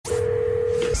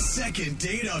Second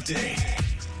date update.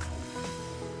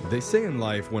 They say in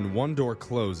life, when one door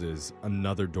closes,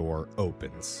 another door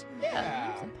opens.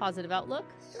 Yeah. Some positive outlook.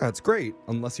 Yeah, it's great,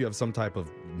 unless you have some type of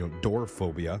door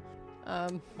phobia. Oh,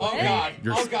 God.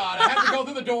 You're- Oh, God. I have to go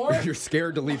through the door? You're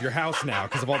scared to leave your house now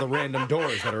because of all the random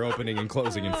doors that are opening and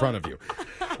closing in front of you.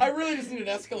 I really just need an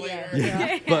escalator.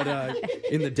 Yeah. But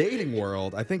in the dating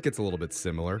world, I think it's a little bit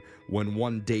similar. When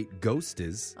one date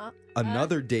ghosts,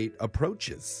 another date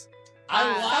approaches. I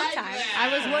like Sometimes.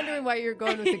 that. I was wondering why you're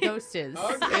going with the ghost is.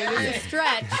 Okay. It is a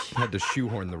stretch. Had to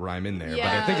shoehorn the rhyme in there, Yeah.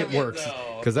 but I think it Okay, works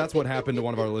though. because that's what happened to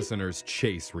one of our listeners,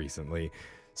 Chase, recently.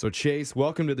 So, Chase,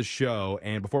 welcome to the show.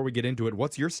 And before we get into it,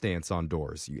 what's your stance on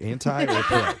doors? You anti or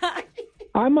pro?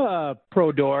 I'm a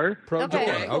pro door. Pro Okay,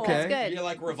 door. cool. Okay. That's good. You're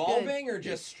like revolving or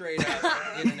just straight up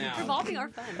in and out? Revolving are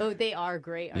fun. Oh, they are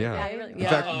great. Aren't Yeah. they? really- In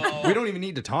Yeah. fact, we don't even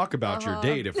need to talk about your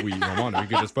date if we want to. We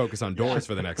could just focus on doors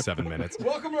for the next 7 minutes.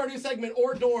 Welcome to our new segment,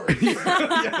 Or Doors.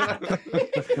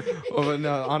 Well, but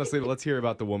no, honestly, let's hear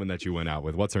about the woman that you went out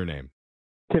with. What's her name?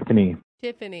 Tiffany.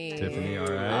 Tiffany. Tiffany, all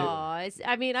right. Aw,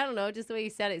 I mean, I don't know. Just the way you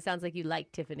said it, it sounds like you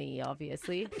like Tiffany,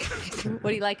 obviously. What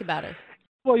do you like about her?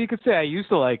 Well, you could say I used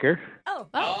to like her. Oh,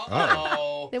 Oh,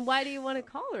 Uh-oh. then why do you want to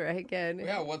call her again?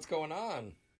 Yeah, what's going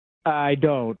on? I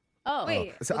don't. Oh,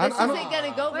 wait. So Well, I this don't- isn't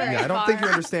going to go very Yeah, I don't far. think you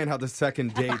understand how the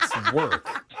second dates work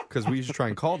because we usually try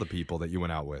and call the people that you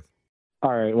went out with. All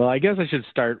right. Well, I guess I should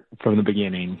start from the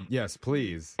beginning. Yes,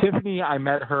 please. Tiffany, I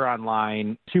met her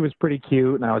online. She was pretty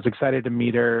cute, and I was excited to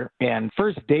meet her. And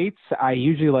first dates, I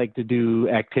usually like to do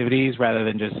activities rather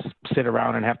than just sit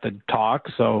around and have to talk.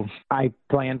 So I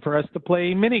planned for us to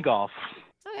play mini golf.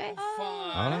 Okay. Fun.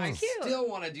 Oh. I Cute. still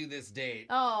want to do this date.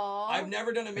 Oh, I've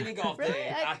never done a mini golf Really? date.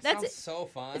 That That's sounds so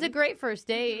fun. it's a great first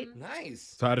date.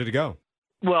 Nice. So how did it go?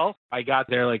 Well, I got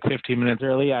there like 15 minutes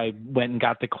early. I went and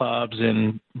got the clubs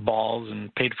and balls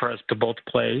and paid for us to both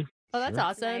play. Oh, that's Sure.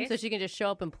 awesome. Nice. So she can just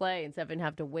show up and play instead of having to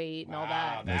have to wait and all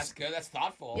that. That's good. That's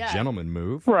thoughtful. Yeah. Gentleman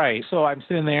move. Right. So I'm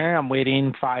sitting there. I'm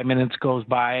waiting. 5 minutes goes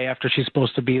by after she's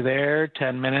supposed to be there.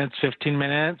 10 minutes, 15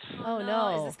 minutes. Oh,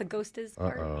 no. Is this the ghosters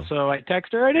part? Uh-oh. So I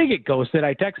text her. I didn't get ghosted.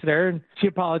 I texted her, and she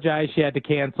apologized. She had to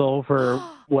cancel for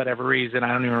whatever reason. I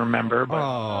don't even remember. But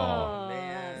Oh. man.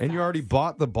 And you already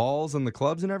bought the balls and the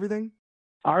clubs and everything?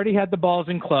 I already had the balls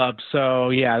and clubs.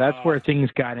 So, yeah, that's where things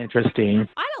got interesting.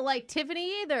 I don't like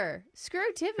Tiffany either.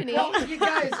 Screw Tiffany. Well, you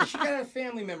guys, she got a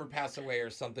family member pass away or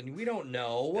something. We don't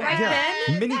know. Right. Yeah.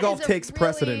 then, Mini that golf is a takes really-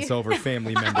 precedence over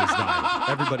family members dying.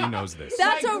 Everybody knows this.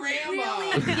 That's My a grandma.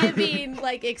 really giving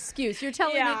excuse. You're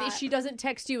telling me Yeah. that she doesn't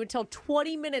text you until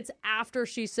 20 minutes after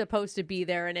she's supposed to be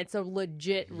there, and it's a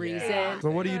legit reason.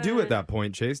 So what do you do at that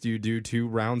point, Chase? Do you do 2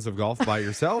 rounds of golf by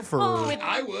yourself, or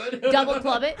I would. Double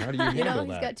club it. How do you You know, handle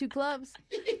he's that? got 2 clubs.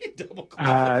 Double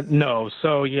club. No.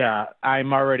 So, yeah,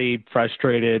 I'm already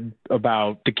frustrated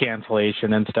about the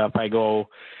cancellation and stuff. I go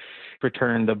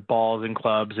return the balls and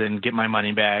clubs and get my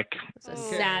money back. It's a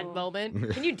sad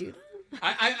moment. Can you do that?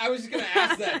 I was just going to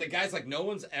ask that. The guy's like, no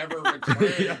one's ever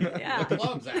returned Yeah. the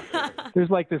clubs after. There's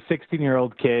like this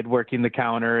 16-year-old kid working the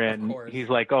counter, and course. he's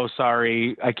like, "Oh,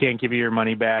 sorry, I can't give you your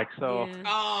money back." So, Yeah.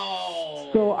 Oh.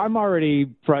 so I'm already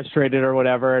frustrated or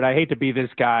whatever, and I hate to be this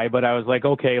guy, but I was like,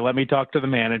 "Okay, let me talk to the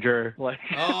manager." Like,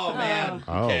 Oh, man.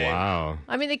 Oh, Okay. wow.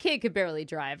 I mean, the kid could barely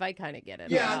drive. I kind of get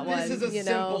it. Yeah, on this that is a one, you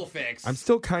simple know? fix. I'm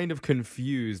still kind of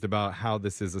confused about how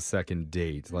this is a second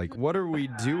date. Like, what are we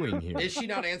doing here? Is she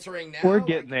not answering now? we're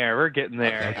getting there. We're getting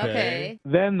there. Okay. Okay.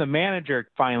 Then the manager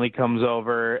finally comes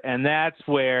over, and that's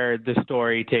where the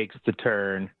story takes the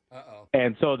turn. Uh-oh.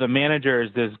 And so the manager is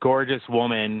this gorgeous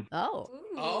woman. Oh.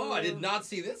 Oh, I did not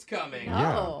see this coming.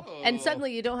 Yeah. Oh. And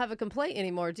suddenly you don't have a complaint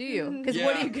anymore, do you? Because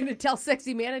what are Yeah. you going to tell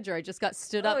sexy manager? I just got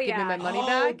stood up, Oh, give me my yeah. money oh,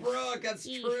 back. Brooke, that's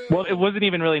true. Well, it wasn't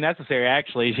even really necessary,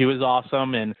 actually. She was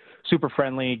awesome and super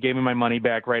friendly, gave me my money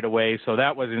back right away. So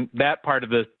that part of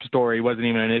the story wasn't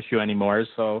even an issue anymore.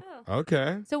 So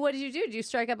Okay. So what did you do? Did you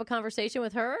strike up a conversation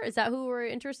with her? Is that who we're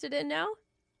interested in now?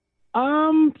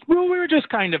 well, we were just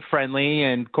kind of friendly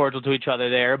and cordial to each other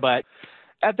there, but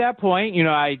at that point,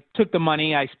 I took the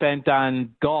money I spent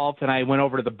on golf and I went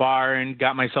over to the bar and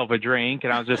got myself a drink,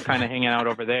 and I was just kind of hanging out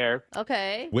over there.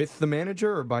 Okay. With the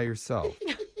manager or by yourself?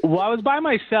 Well, I was by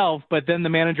myself, but then the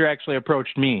manager actually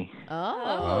approached me.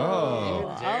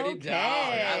 Oh. Dirty dog.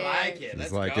 I like it. He's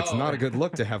Let's like, go. it's not a good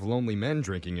look to have lonely men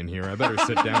drinking in here. I better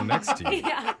sit down next to you.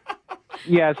 Yeah.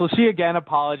 Yeah, so she again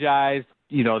apologized,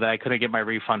 that I couldn't get my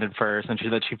refund at first, and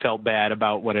that she felt bad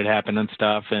about what had happened and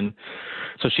stuff. And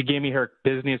so she gave me her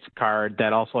business card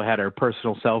that also had her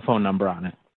personal cell phone number on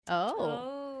it.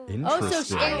 Oh.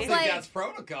 Interesting. I don't It's think like- that's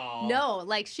protocol. No,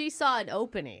 like she saw an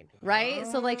opening, right?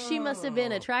 So like she must have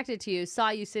been attracted to you, saw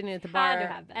you sitting at the Had bar to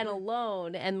have been. and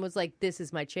alone, and was like, "This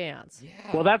is my chance."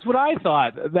 Well, that's what I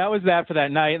thought. That was that for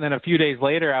that night. And then a few days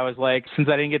later, I was like, since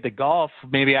I didn't get to golf,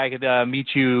 maybe I could meet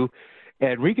you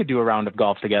and we could do a round of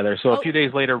golf together. So a few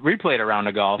days later, we played a round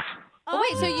of golf. Oh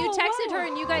wait, so you texted her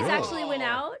and you guys Really? actually went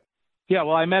out? Yeah,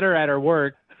 well, I met her at her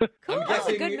work. I'm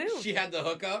guessing good move. she had the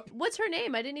hookup. What's her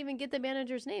name? I didn't even get the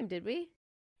manager's name, did we?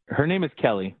 Her name is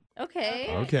Kelly.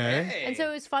 Okay. Okay. And so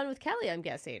it was fun with Kelly, I'm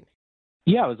guessing.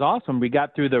 Yeah, it was awesome. We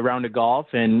got through the round of golf,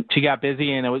 and she got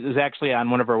busy, and it was actually on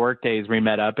one of her work days we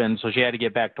met up, and so she had to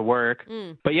get back to work.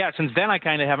 But yeah, since then I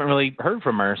kind of haven't really heard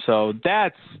from her, so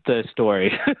that's the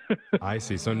story. I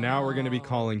see. So now we're going to be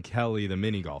calling Kelly the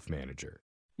mini golf manager.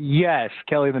 Yes,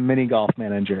 Kelly, the mini golf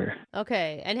manager.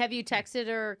 Okay. And have you texted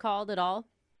or called at all?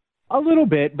 A little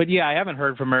bit, but yeah, I haven't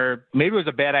heard from her. Maybe it was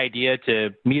a bad idea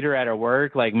to meet her at her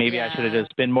work. Like maybe I should have Yeah.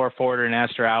 just been more forward and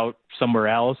asked her out somewhere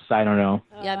else. I don't know.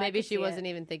 Yeah, I maybe could she see wasn't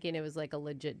even thinking it was like a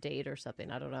legit date or something.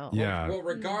 I don't know. Yeah. Well,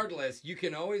 regardless, you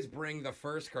can always bring the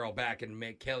first girl back and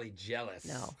make Kelly jealous.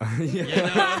 No. You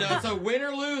know, no, it's a win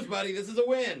or lose, buddy. This is a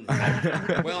win.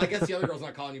 Well, I guess the other girl's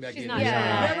not calling you back She's either. not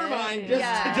Yeah. Never mind. Just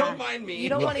Yeah. don't mind me. You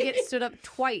don't want to get stood up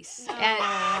twice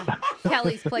at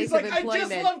Kelly's place He's like, of I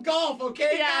employment. just love golf,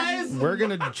 okay, Yeah. guys? We're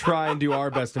going to try and do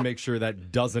our best to make sure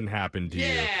that doesn't happen to you.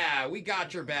 Yeah, we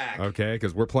got your back. Okay,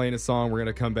 because we're playing a song. We're going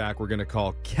to come back. We're going to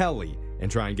call Kelly and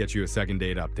try and get you a second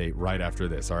date update right after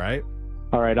this, all right?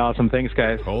 All right, awesome. Thanks,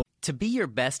 guys. Hold. To be your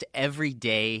best every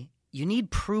day, you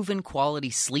need proven quality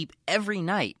sleep every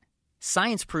night.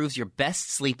 Science proves your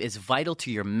best sleep is vital to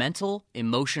your mental,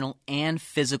 emotional, and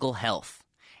physical health.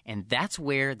 And that's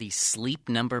where the Sleep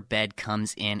Number bed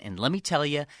comes in. And let me tell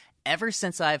you, ever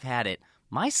since I've had it,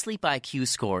 my sleep IQ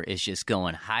score is just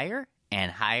going higher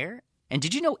and higher. And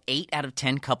did you know 8 out of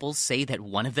 10 couples say that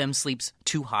one of them sleeps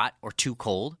too hot or too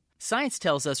cold? Science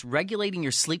tells us regulating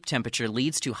your sleep temperature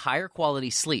leads to higher quality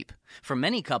sleep. For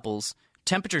many couples,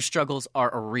 temperature struggles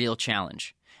are a real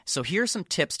challenge. So here are some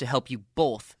tips to help you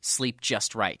both sleep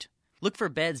just right. Look for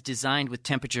beds designed with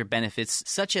temperature benefits,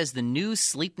 such as the new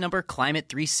Sleep Number Climate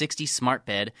 360 smart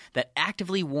bed that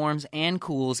actively warms and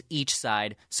cools each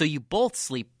side so you both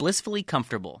sleep blissfully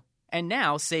comfortable. And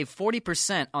now save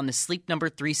 40% on the Sleep Number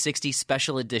 360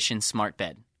 Special Edition smart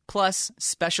bed, plus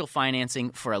special financing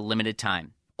for a limited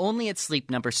time. Only at Sleep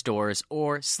Number stores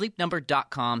or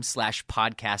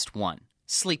sleepnumber.com/podcast1.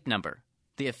 Sleep Number,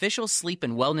 the official sleep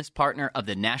and wellness partner of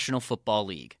the National Football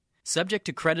League. Subject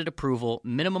to credit approval,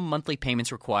 minimum monthly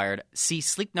payments required. See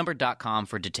sleepnumber.com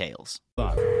for details.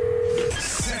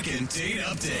 Second date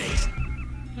update.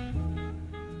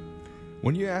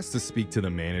 When you ask to speak to the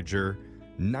manager,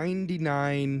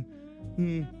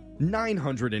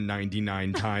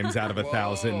 999 times out of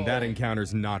 1,000, that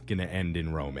encounter's not going to end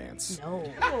in romance. No.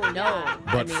 No.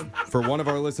 But for one of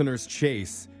our listeners,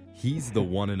 Chase, he's the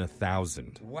 1 in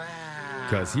 1,000. Wow.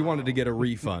 Because he wanted to get a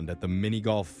refund at the mini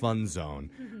golf fun zone,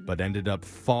 but ended up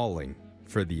falling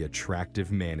for the attractive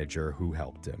manager who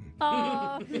helped him.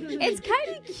 Aw. It's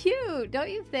kind of cute, don't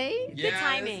you think? Yeah,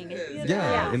 timing. this is-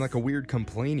 Yeah, in like a weird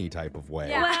complainy type of way.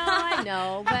 Yeah. Well, I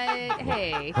know, but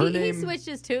hey, Her he name- switched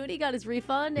his tune. He got his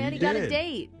refund and He he got a did.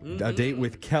 date. A date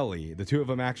with Kelly. The two of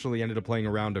them actually ended up playing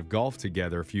a round of golf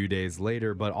together a few days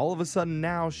later, but all of a sudden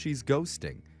now she's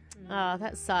ghosting. Oh,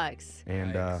 that sucks.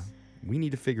 And we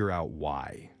need to figure out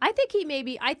why. I think you may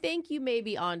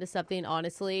be onto something,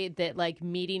 honestly, that like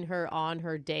meeting her on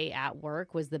her day at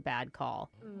work was the bad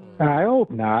call. I hope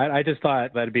not. I just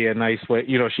thought that'd be a nice way.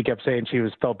 You know, she kept saying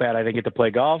felt bad I didn't get to play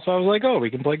golf, so I was like, oh,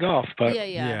 we can play golf. But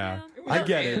Yeah. I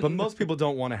get it, but most people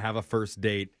don't want to have a first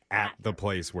date at the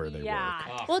place where they Yeah.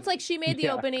 work. Well, it's like she made the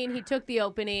Yeah. opening, he took the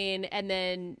opening, and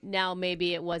then now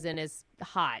maybe it wasn't as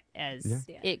hot as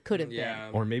it could have been. Yeah.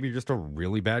 Or maybe you're just a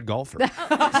really bad golfer.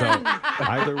 So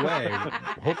either way,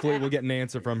 hopefully we'll get an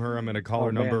answer from her. I'm going to call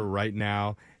her number right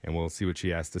now, and we'll see what she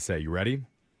has to say. You ready?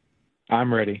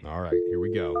 I'm ready. All right, here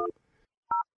we go.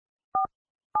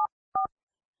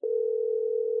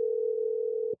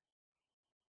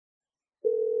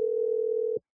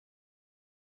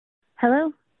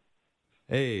 Hello.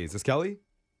 Hey, is this Kelly?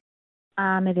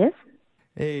 It is.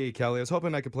 Hey, Kelly, I was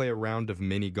hoping I could play a round of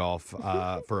mini golf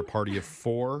for a party of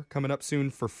 4 coming up soon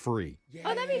for free.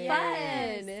 Oh, that'd be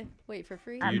fun. Wait, for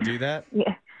free? Do you do that?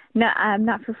 Yeah. No,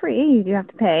 not for free. You do have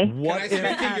to pay. What Can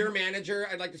I speak if, to your manager?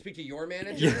 I'd like to speak to your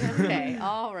manager. Okay,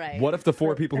 all right. what if the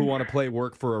 4 people who want to play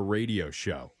work for a radio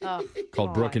show Oh,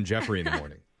 called Brooke and Jeffrey in the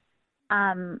morning?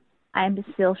 I'm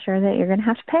still sure that you're going to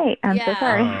have to pay. I'm so Yeah.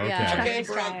 sorry. Oh, okay. Yeah. Okay, Nice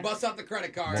Brooke, try. bust out the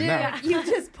credit card. Dude, now- you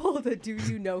just pulled a do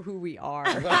you know who we are?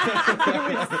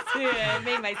 It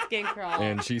made my skin crawl.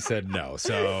 And she said no.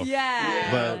 So,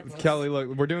 yeah. but Kelly, look,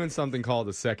 we're doing something called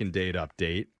a second date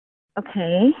update.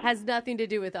 Okay. Has nothing to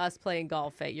do with us playing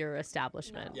golf at your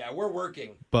establishment. Yeah, we're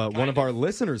working. But one of Kind our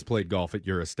listeners played golf at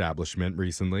your establishment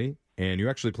recently, and you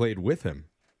actually played with him.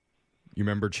 You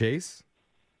remember Chase?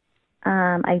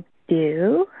 I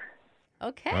do.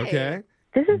 Okay. Okay.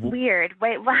 This is weird.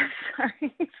 Wait, what?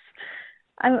 Sorry.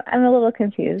 I'm a little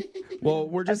confused. Well,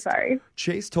 we're I'm just sorry.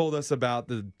 Chase told us about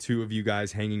the two of you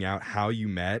guys hanging out, how you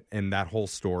met, and that whole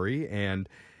story. And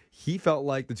he felt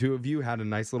like the two of you had a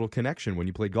nice little connection when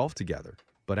you played golf together.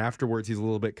 But afterwards, he's a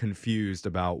little bit confused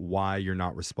about why you're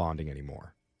not responding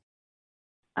anymore.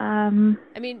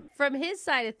 I mean, from his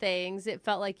side of things, it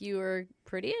felt like you were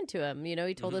pretty into him. You know,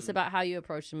 he told us about how you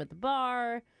approached him at the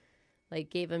bar, like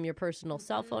gave him your personal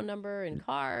cell phone number and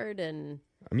card, and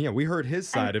I mean, yeah, we heard his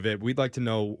side of it. We'd like to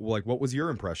know, like, what was your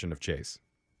impression of Chase?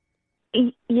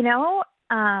 You know,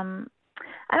 I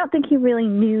don't think he really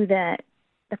knew that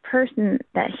the person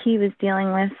that he was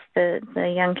dealing with,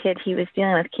 the young kid he was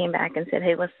dealing with, came back and said,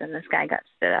 "Hey, listen, this guy got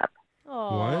stood up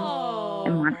oh,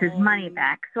 and wants his money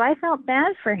back." So I felt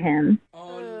bad for him.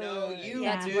 Oh, no, you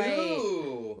That's do.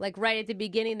 right. Like right at the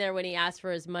beginning there when he asked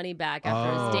for his money back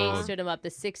after his date Oh. stood him up, the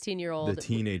 16-year-old. The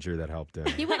teenager that helped him.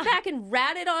 He went back and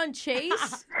ratted on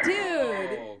Chase? Dude.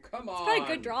 Oh, come on. Probably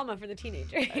good drama for the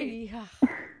teenager. Yeah.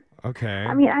 Okay.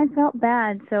 I mean, I felt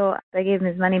bad, so I gave him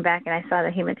his money back, and I saw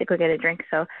that he went to go get a drink,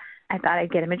 so I thought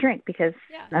I'd get him a drink because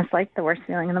Yeah. that's like the worst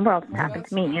feeling in the world to Well, happen that's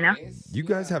to me, you know? nice. You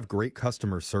guys have great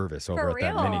customer service over For at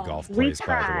that real. mini golf We place, by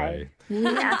the try. way. We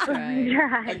absolutely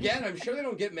try. Again, I'm sure they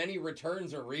don't get many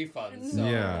returns or refunds. So.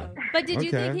 Yeah. But did you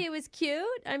think Okay. he was cute?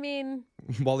 I mean,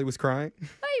 While he was crying?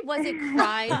 he wasn't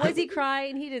crying. Was he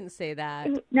crying? He didn't say that.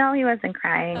 No, he wasn't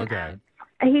crying. Okay.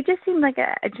 He just seemed like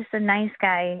just a nice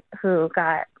guy who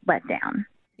got let down.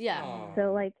 Yeah. Aw.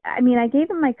 So, like, I mean, I gave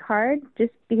him my card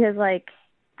just because, like,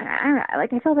 I don't know,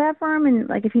 like, I felt bad for him, and,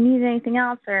 like, if he needed anything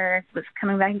else or was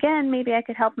coming back again, maybe I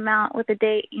could help him out with a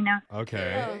date, you know?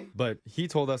 Okay. Oh. But he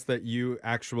told us that you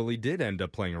actually did end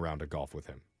up playing a round of golf with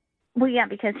him. Well, yeah,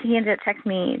 because he ended up texting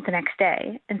me the next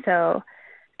day, and so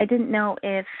I didn't know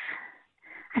if,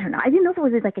 I don't know, I didn't know if it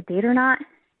was, like, a date or not.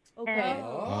 Okay.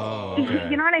 Oh, You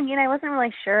okay. know what I mean? I wasn't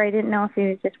really sure. I didn't know if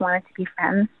he just wanted to be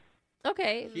friends.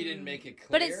 Okay. He didn't make it clear.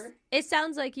 But it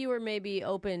sounds like you were maybe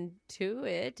open to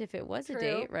it if it was a True.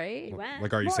 date, right? He went.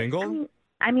 Like, are you Well, single?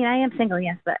 I mean, I am single,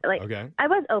 yes, but, like, Okay. I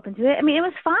was open to it. I mean, it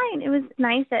was fine. It was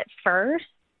nice at first,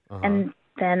 Uh-huh. and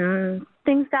then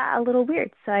things got a little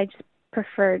weird, so I just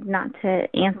preferred not to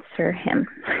answer him.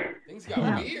 Things got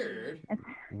Yeah. weird.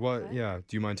 What? Yeah.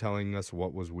 Do you mind telling us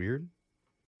what was weird?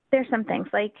 There's some things,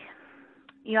 like,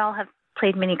 you all have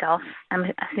played mini golf,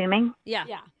 I'm assuming. Yeah.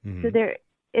 Yeah. Mhm. So there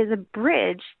is a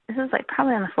bridge. This is, like,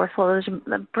 probably on the fourth hole. There's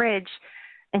a bridge,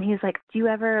 and he's like, "Do you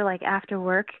ever, like, after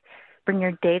work, bring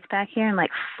your dates back here and,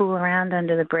 like, fool around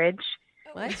under the bridge?"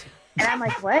 What? And I'm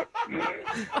like, "What?"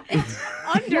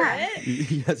 Under it.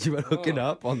 Yes, you went hooking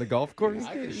up on the golf course?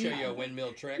 I can show you a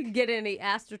windmill trick. Get any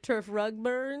AstroTurf rug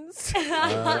burns?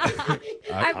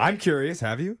 I'm curious.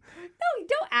 Have you? No,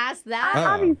 don't ask that. Oh.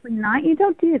 Obviously not. You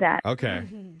don't do that. Okay.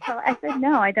 So I said,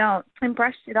 "No, I don't," and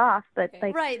brushed it off. But,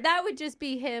 like, Right, that would just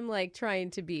be him like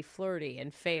trying to be flirty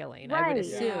and failing, I would Right.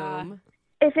 assume.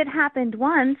 if it happened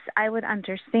once, I would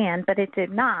understand, but it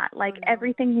did not. Like,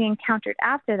 everything he encountered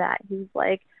after that, he was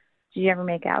like, "Did you ever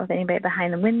make out with anybody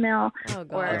behind the windmill? Oh Or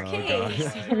god. Okay.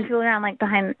 have you fooled around, like,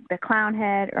 behind the clown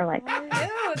head, or, like,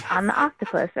 Ew. on the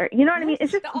octopus?" Or, you know what I mean?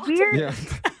 It's just The octopus. weird, Yeah.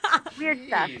 weird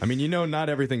stuff. I mean, you know, not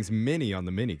everything's mini on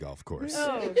the mini golf course.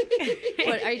 Oh.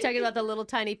 What, are you talking about the little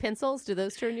tiny pencils? Do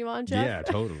those turn you on, Jeff? Yeah,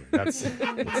 totally. That's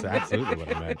absolutely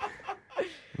what I meant.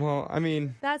 Well, I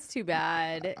mean, That's too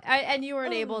bad. And you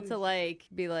weren't able to like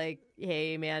be like,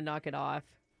 "Hey man, knock it off."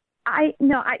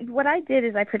 What I did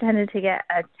is I pretended to get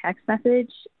a text message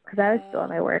because I was still at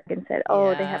my work and said,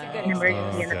 "Oh, they have Yeah. an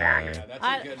emergency in the back." Okay. Yeah, that's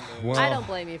I- a good move. Well- I don't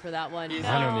blame you for that one. He's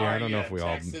I don't- like, yeah, I "Are don't know you if we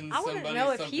all- texting I want to somebody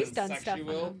know if he's something done stuff on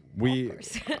sexual?" them. we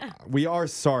we are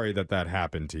sorry that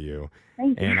happened to you,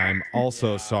 Thank you. and I'm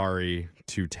also sorry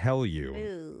to tell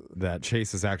you that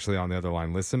Chase is actually on the other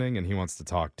line listening, and he wants to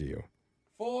talk to you.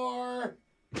 Four.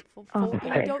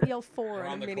 Okay. Don't yell four We're on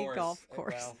on a the mini course. golf Oh,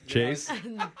 course. well, Chase?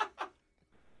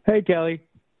 Hey, Kelly.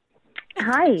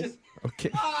 Hi. Just- Okay.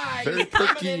 Hi, Very just coming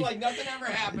perky. in like nothing ever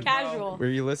happened. Casual. Were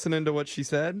you listening to what she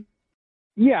said?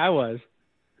 Yeah, I was.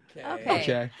 Bro.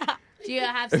 Okay. Do you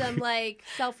have some like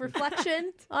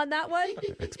self-reflection on that one?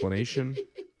 Explanation?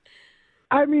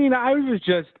 I mean, I was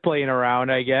just playing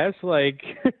around, I guess. Like,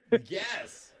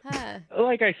 Yes. Huh.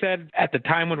 like I said, at the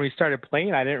time when we started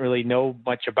playing, I didn't really know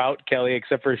much about Kelly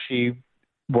except for she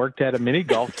worked at a mini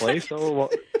golf place. So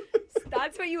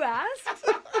That's what you asked?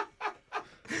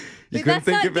 You Wait, couldn't that's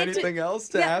think not of get to- anything else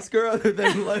to Yeah. ask her other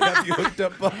than like, have you hooked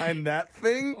up behind that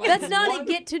thing? That's not a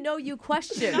get to know you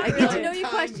question. A get to know you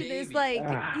question is like,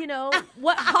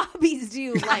 what hobbies do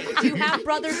you like? Do you have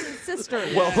brothers and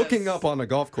sisters? Well, hooking up on a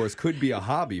golf course could be a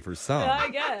hobby for some. I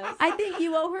guess. I think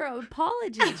you owe her an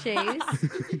apology,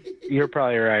 Chase. you're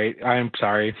probably right. I'm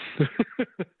sorry.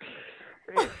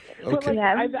 But like,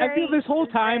 Yeah, I feel this whole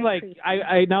time, like,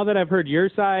 I now that I've heard your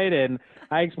side and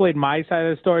I explained my side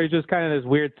of the story, it's just kind of this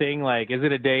weird thing, like, is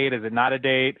it a date? Is it not a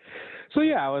date? So,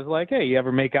 yeah, I was like, hey, you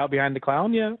ever make out behind the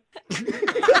clown? Yeah.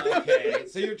 Okay,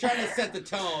 so you're trying to set the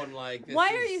tone, like. This Why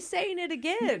is- are you saying it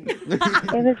again? It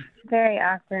was very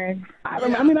awkward.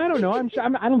 I mean, I don't know.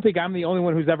 I don't think I'm the only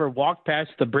one who's ever walked past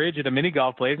the bridge at a mini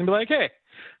golf place and be like, hey,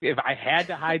 if I had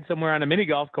to hide somewhere on a mini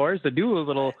golf course to do a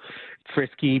little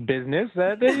frisky business,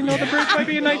 the bridge might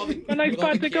be a nice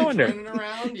spot to go under. Running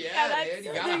around, yeah, dude,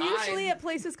 you gotta They're hide. usually at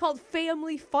places called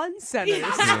family fun centers.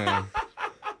 Yeah.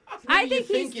 I You think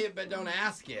think he's it, but don't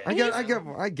ask it.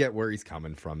 I get where he's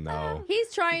coming from though.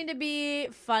 he's trying to be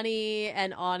funny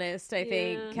and honest, I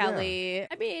think, Yeah. Kelly.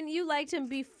 I mean, you liked him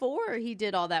before he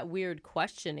did all that weird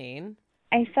questioning.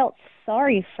 I felt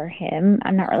sorry for him.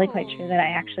 I'm not really quite sure that I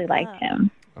actually liked him.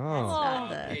 Oh. Not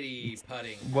the- Pity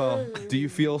putting. Well, do you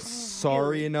feel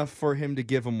sorry enough for him to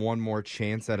give him one more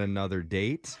chance at another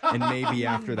date? And maybe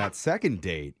after that second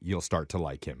date, you'll start to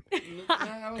like him.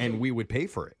 And we would pay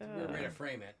for it. We're ready to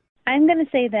frame it. I'm going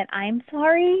to say that I'm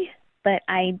sorry, but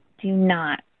I do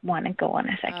not want to go on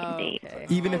a second date. Okay.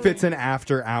 Even if it's an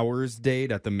after hours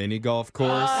date at the mini golf course,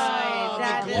 Right,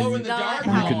 that the glow does in the not dark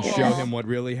you help. can show him what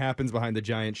really happens behind the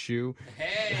giant shoe.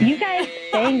 Hey. You guys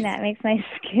saying that makes my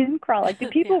skin crawl. Like, do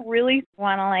people really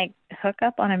want to, like, hook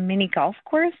up on a mini golf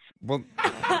course? Well,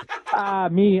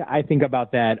 Me, I think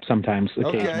about that sometimes.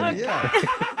 okay, Occasionally. yeah.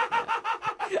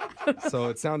 So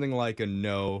it's sounding like a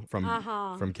no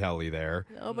from Kelly there.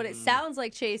 No, but it sounds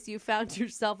like, Chase, you found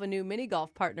yourself a new mini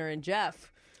golf partner in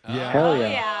Jeff. Yeah. Hell Oh, yeah.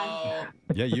 yeah.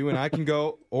 Yeah, you and I can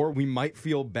go, or we might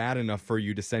feel bad enough for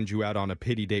you to send you out on a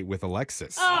pity date with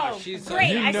Alexis. Oh, she's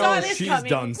great. You I know saw this she's coming.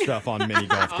 done stuff on mini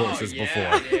golf courses yeah,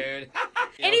 before. Dude. You know,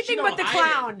 Anything she but don't the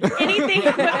hide it. clown. Anything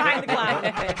but behind the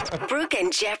clown. Brooke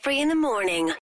and Jeffrey in the morning.